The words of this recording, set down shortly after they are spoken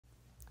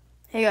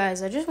Hey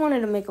guys, I just wanted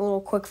to make a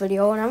little quick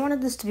video, and I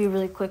wanted this to be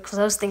really quick because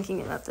I was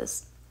thinking about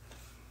this.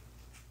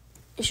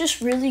 It's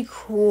just really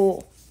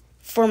cool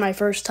for my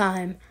first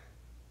time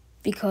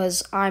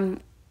because I'm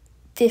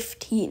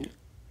 15.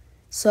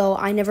 So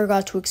I never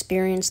got to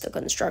experience the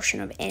construction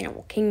of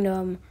Animal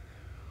Kingdom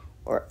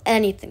or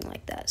anything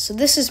like that. So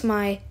this is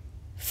my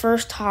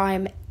first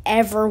time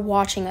ever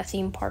watching a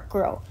theme park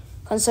grow,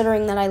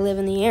 considering that I live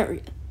in the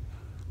area.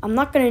 I'm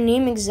not going to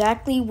name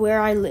exactly where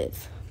I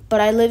live,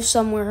 but I live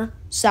somewhere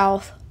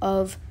south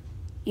of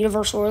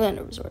Universal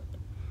Orlando Resort.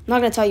 I'm not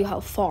going to tell you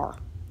how far,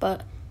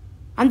 but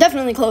I'm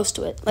definitely close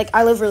to it. Like,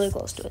 I live really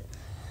close to it.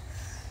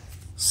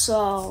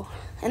 So,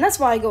 and that's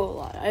why I go a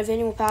lot. I have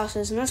annual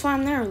passes, and that's why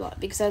I'm there a lot,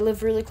 because I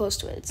live really close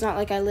to it. It's not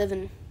like I live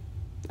in,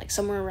 like,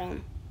 somewhere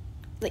around,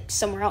 like,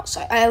 somewhere else.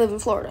 I live in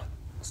Florida,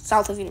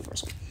 south of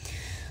Universal.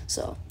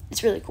 So,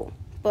 it's really cool.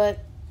 But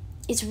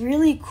it's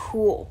really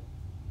cool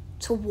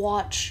to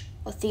watch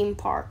a theme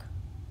park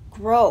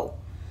grow.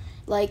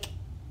 Like,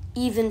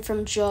 even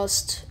from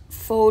just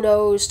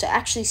photos to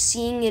actually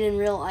seeing it in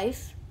real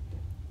life.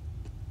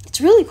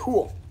 It's really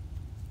cool.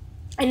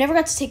 I never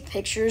got to take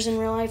pictures in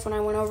real life when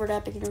I went over to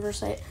Epic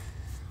Universe. I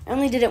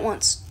only did it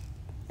once,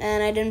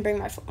 and I didn't bring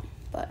my phone.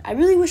 But I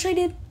really wish I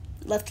did.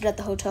 Left it at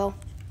the hotel.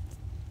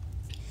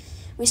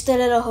 We stayed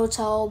at a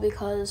hotel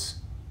because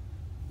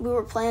we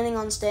were planning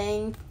on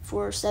staying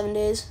for 7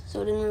 days,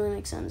 so it didn't really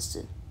make sense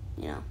to,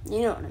 you know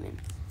what I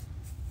mean.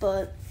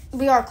 But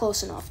we are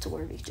close enough to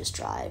where we just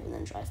drive and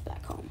then drive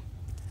back home.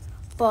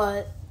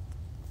 But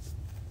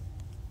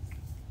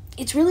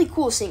it's really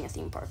cool seeing a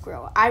theme park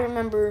grow. I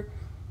remember,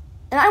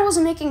 and I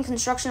wasn't making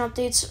construction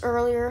updates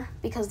earlier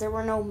because there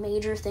were no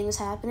major things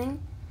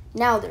happening.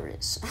 Now there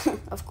is,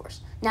 of course.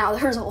 Now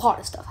there's a lot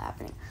of stuff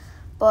happening.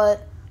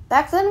 But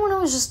back then when it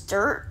was just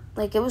dirt,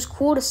 like, it was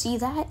cool to see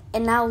that.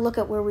 And now look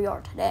at where we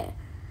are today.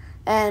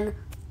 And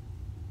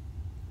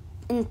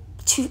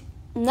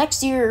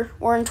next year,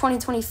 or in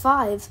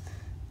 2025,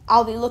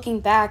 I'll be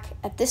looking back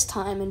at this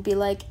time and be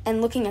like, and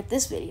looking at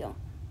this video,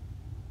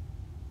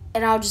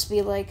 and I'll just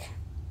be like,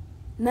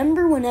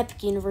 remember when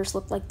Epic Universe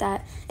looked like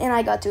that? And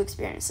I got to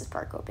experience this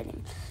park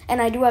opening.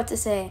 And I do have to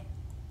say,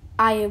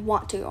 I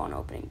want to go on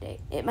opening day.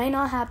 It might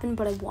not happen,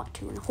 but I want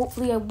to, and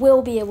hopefully I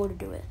will be able to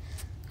do it.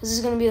 This is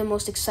going to be the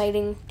most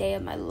exciting day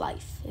of my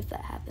life if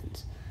that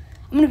happens.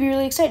 I'm going to be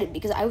really excited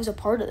because I was a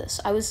part of this.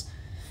 I was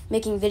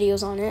making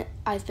videos on it.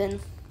 I've been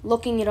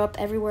looking it up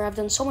everywhere. I've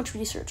done so much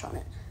research on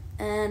it.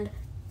 And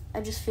I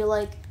just feel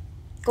like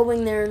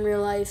going there in real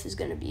life is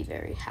going to be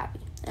very happy.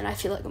 And I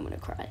feel like I'm going to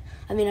cry.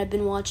 I mean, I've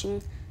been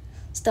watching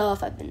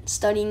stuff. I've been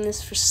studying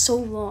this for so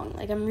long.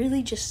 Like, I'm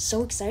really just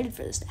so excited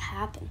for this to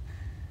happen.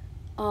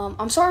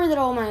 I'm sorry that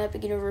all my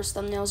Epic Universe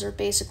thumbnails are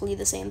basically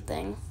the same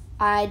thing.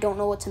 I don't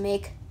know what to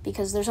make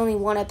because there's only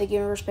one Epic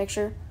Universe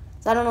picture.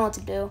 So I don't know what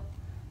to do.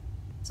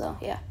 So,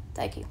 yeah.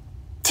 Thank you.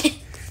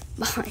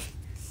 Bye.